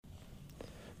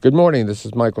Good morning. This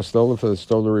is Michael Stoller for the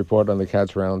Stoller Report on the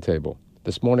Cats Roundtable.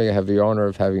 This morning I have the honor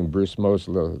of having Bruce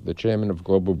Mosler, the chairman of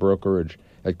Global Brokerage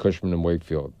at Cushman &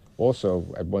 Wakefield, also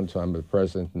at one time the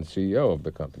president and CEO of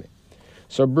the company.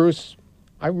 So Bruce,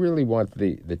 I really want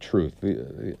the truth.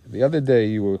 The other day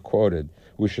you were quoted,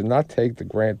 "We should not take for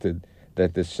granted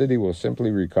that the city will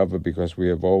simply recover because we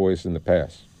have always in the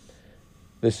past.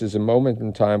 This is a moment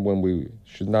in time when we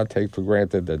should not take for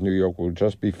granted that New York will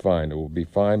just be fine. It will be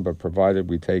fine, but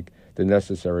provided we take the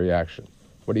necessary action."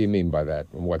 What do you mean by that,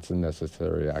 and what's the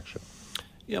necessary action?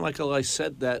 Yeah, Michael, I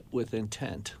said that with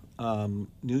intent.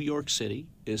 New York City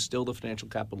is still the financial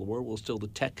capital of the world. We're still the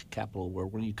tech capital of the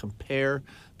world. When you compare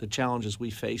the challenges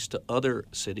we face to other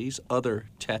cities, other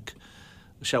tech,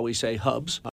 shall we say,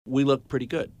 hubs, we look pretty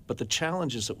good. But the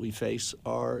challenges that we face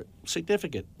are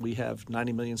significant. We have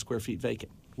 90 million square feet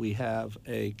vacant. We have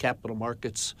a capital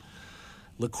markets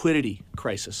liquidity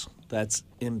crisis that's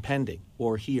impending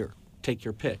or here. Take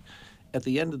your pick. At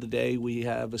the end of the day, we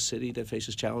have a city that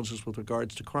faces challenges with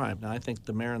regards to crime. Now, I think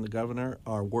the mayor and the governor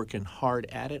are working hard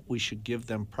at it. We should give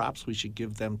them props. We should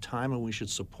give them time, and we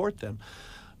should support them.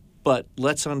 But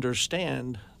let's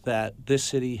understand that this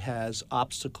city has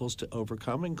obstacles to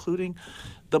overcome, including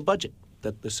the budget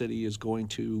that the city is going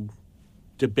to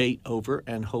debate over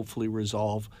and hopefully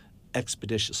resolve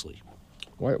expeditiously.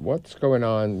 What's going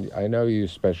on? I know you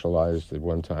specialized at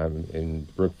one time in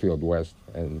Brookfield West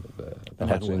and the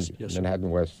Manhattan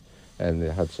West and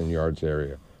the Hudson Yards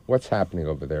area. What's happening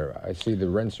over there? I see the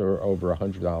rents are over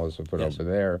 $100 a foot over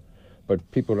there,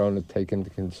 but people don't take into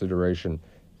consideration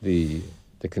the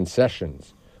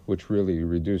concessions, which really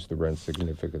reduce the rent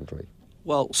significantly.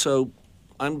 Well, so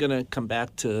I'm going to come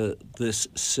back to this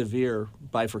severe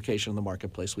bifurcation in the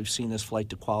marketplace. We've seen this flight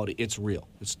to quality. It's real.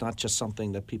 It's not just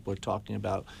something that people are talking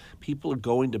about. People are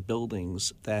going to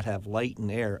buildings that have light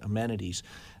and air, amenities,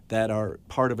 that are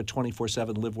part of a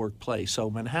 24/7 live-work play. So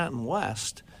Manhattan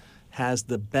West has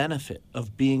the benefit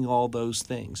of being all those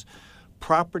things.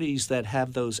 Properties that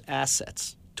have those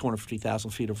assets,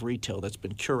 250,000 feet of retail that's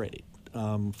been curated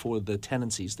for the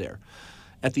tenancies there.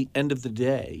 At the end of the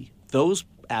day, those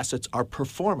assets are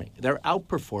performing. They're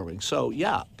outperforming. So,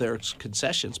 yeah, there's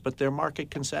concessions, but they're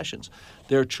market concessions.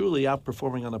 They're truly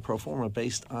outperforming on the pro forma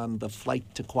based on the flight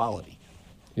to quality.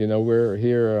 You know, we're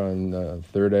here on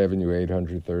 3rd Avenue,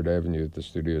 800 3rd Avenue at the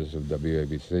studios of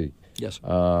WABC. Yes.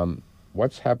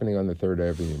 What's happening on the 3rd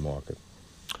Avenue market?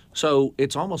 So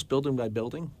it's almost building by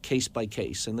building, case by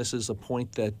case, and this is a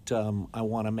point that I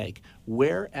want to make.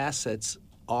 Where assets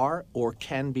are or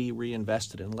can be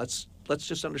reinvested in, let's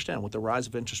just understand, with the rise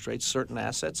of interest rates, certain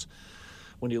assets,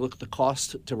 when you look at the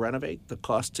cost to renovate, the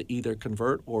cost to either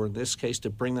convert, or in this case, to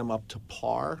bring them up to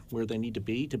par where they need to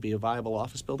be a viable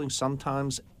office building,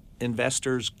 sometimes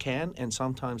investors can and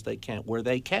sometimes they can't. Where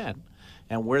they can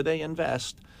and where they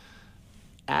invest,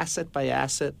 asset by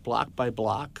asset, block by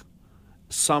block,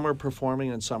 some are performing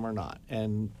and some are not.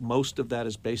 And most of that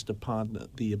is based upon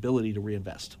the ability to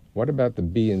reinvest. What about the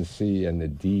B and C and the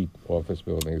D office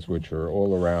buildings, which are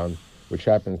all around, which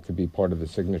happens to be part of the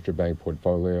Signature Bank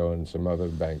portfolio and some other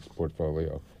banks'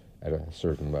 portfolio at a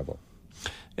certain level?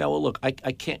 Yeah, well, look, I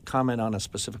can't comment on a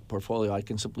specific portfolio. I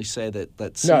can simply say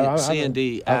that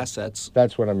C&D assets.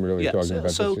 That's what I'm really talking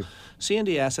about. So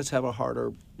C&D assets have a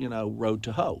harder, road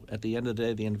to hoe. At the end of the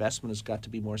day, the investment has got to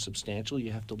be more substantial.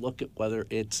 You have to look at whether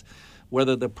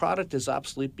the product is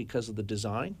obsolete because of the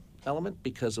design element,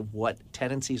 because of what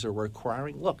tenancies are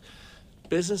requiring. Look,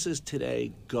 businesses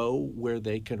today go where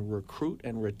they can recruit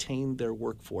and retain their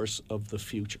workforce of the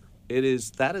future.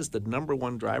 That is the number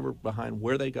one driver behind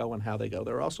where they go and how they go.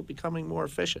 They're also becoming more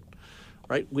efficient,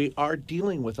 right? We are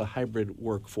dealing with a hybrid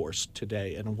workforce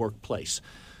today and workplace.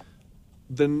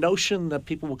 The notion that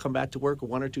people will come back to work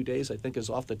 1 or 2 days, I think, is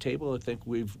off the table. I think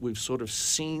we've sort of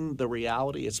seen the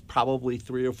reality. It's probably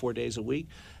 3 or 4 days a week.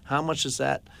 How much does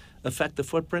that affect the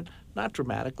footprint? Not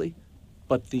dramatically,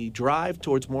 but the drive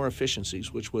towards more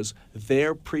efficiencies, which was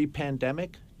there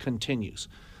pre-pandemic, continues.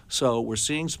 So we're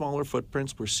seeing smaller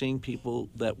footprints. We're seeing people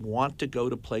that want to go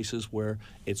to places where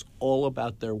it's all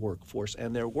about their workforce.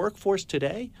 And their workforce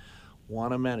today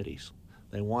want amenities.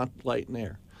 They want light and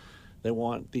air. They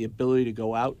want the ability to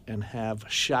go out and have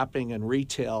shopping and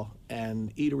retail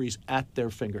and eateries at their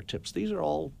fingertips. These are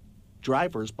all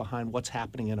drivers behind what's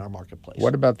happening in our marketplace.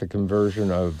 What about the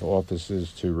conversion of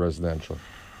offices to residential?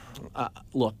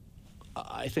 Look,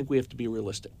 I think we have to be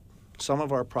realistic. Some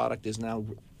of our product is now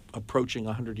approaching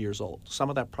 100 years old. Some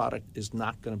of that product is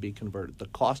not going to be converted. The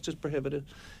cost is prohibitive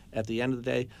at the end of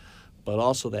the day, but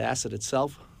also the asset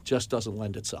itself just doesn't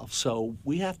lend itself. So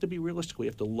we have to be realistic. We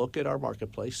have to look at our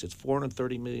marketplace. It's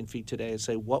 430 million feet today and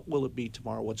say, what will it be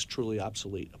tomorrow? What's truly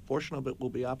obsolete? A portion of it will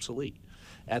be obsolete.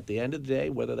 At the end of the day,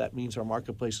 whether that means our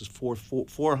marketplace is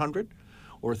 400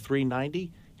 or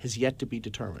 390 has yet to be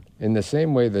determined. In the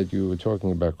same way that you were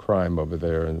talking about crime over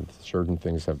there and certain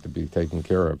things have to be taken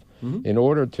care of, in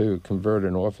order to convert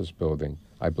an office building,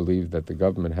 I believe that the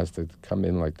government has to come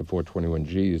in like the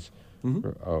 421Gs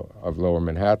of Lower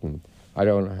Manhattan. I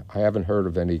haven't heard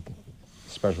of any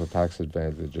special tax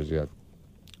advantages yet.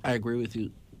 I agree with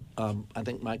you. I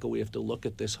think, Michael, we have to look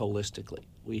at this holistically.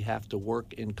 We have to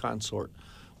work in consort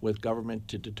with government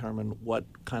to determine what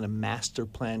kind of master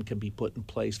plan can be put in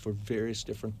place for various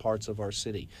different parts of our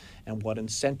city and what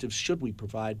incentives should we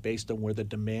provide based on where the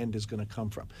demand is going to come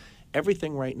from.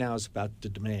 Everything right now is about the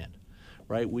demand,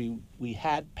 right? We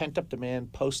had pent-up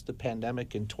demand post the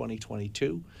pandemic in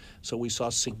 2022, so we saw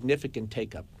significant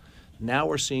take-up. Now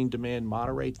we're seeing demand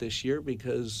moderate this year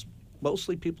because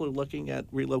mostly people are looking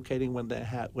at relocating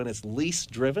when it's least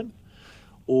driven,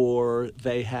 or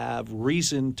they have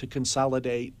reason to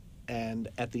consolidate and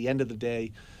at the end of the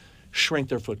day shrink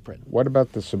their footprint. What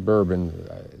about the suburban,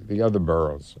 the other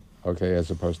boroughs, okay,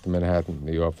 as opposed to Manhattan,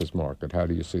 the office market? How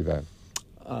do you see that?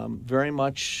 Very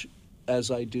much as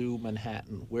I do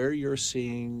Manhattan. Where you're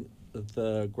seeing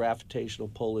the gravitational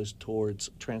pull is towards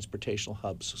transportational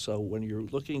hubs. So when you're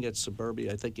looking at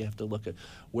suburbia, I think you have to look at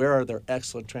where are there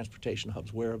excellent transportation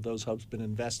hubs? Where have those hubs been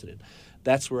invested in?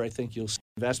 That's where I think you'll see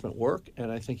investment work, and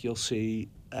I think you'll see,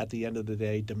 at the end of the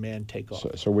day, demand take off.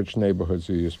 So which neighborhoods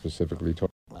are you specifically talking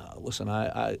about? Listen,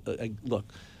 look,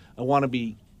 I want to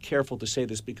be careful to say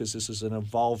this because this is an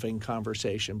evolving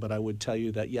conversation, but I would tell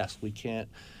you that, yes, we can't.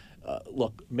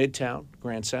 Look, Midtown,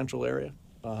 Grand Central area,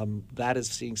 that is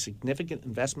seeing significant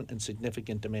investment and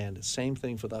significant demand. The same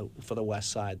thing for the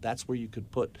West Side. That's where you could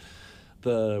put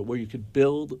where you could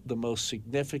build the most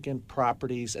significant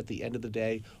properties at the end of the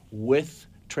day with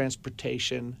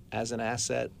transportation as an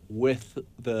asset, with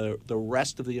the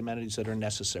rest of the amenities that are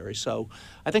necessary. So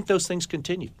I think those things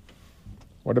continue.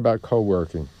 What about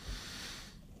co-working?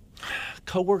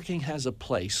 Co-working has a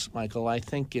place, Michael. I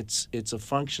think it's a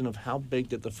function of how big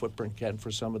did the footprint get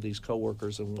for some of these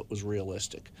co-workers and what was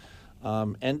realistic.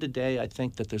 End of day, I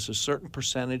think that there's a certain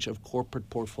percentage of corporate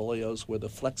portfolios where the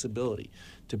flexibility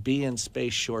to be in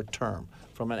space short term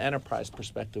from an enterprise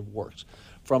perspective works.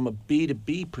 From a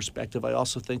B2B perspective, I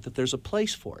also think that there's a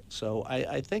place for it. So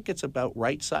I think it's about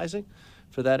right sizing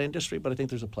for that industry, but I think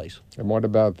there's a place. And what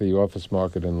about the office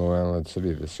market in Long Island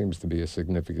City? There seems to be a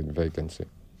significant vacancy.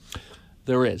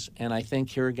 There is, and I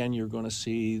think here again you're going to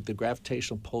see the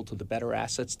gravitational pull to the better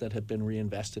assets that have been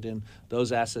reinvested in,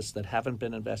 those assets that haven't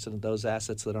been invested in, those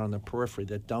assets that are on the periphery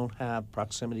that don't have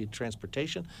proximity to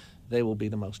transportation, they will be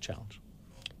the most challenged.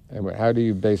 And how do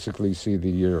you basically see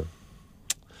the year?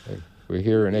 We're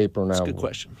here in April now. That's a good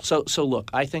question. So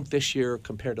look, I think this year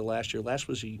compared to last year,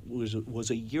 was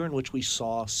a year in which we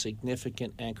saw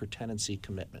significant anchor tenancy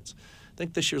commitments. I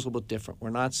think this year's a little bit different.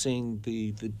 We're not seeing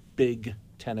the big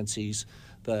tenancies,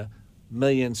 the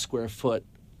 1,000,000 square foot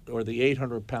or the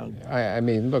 800-pound. I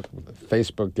mean, look,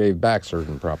 Facebook gave back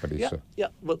certain properties. Yeah, so. yeah.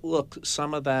 But look,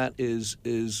 some of that is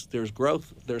there's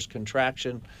growth, there's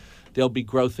contraction. There'll be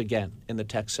growth again in the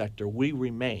tech sector. We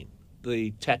remain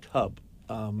the tech hub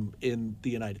in the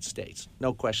United States.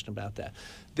 No question about that.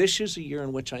 This is a year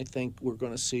in which I think we're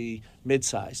going to see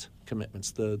mid-size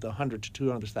commitments, the 100 to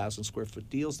 200,000 square foot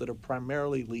deals that are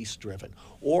primarily lease driven.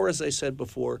 Or, as I said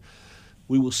before,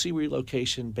 we will see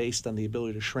relocation based on the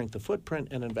ability to shrink the footprint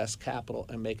and invest capital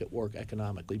and make it work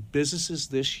economically. Businesses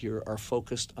this year are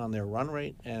focused on their run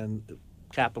rate and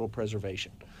capital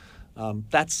preservation.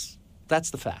 That's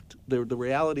the fact. The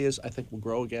reality is I think we'll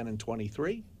grow again in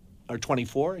 23, or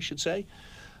 24, I should say.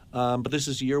 But this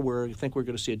is a year where I think we're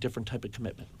going to see a different type of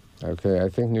commitment. Okay, I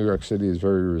think New York City is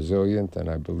very resilient, and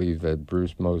I believe that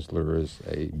Bruce Mosler is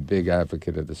a big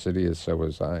advocate of the city, as so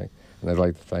is I. And I'd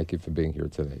like to thank you for being here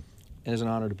today. It is an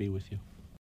honor to be with you.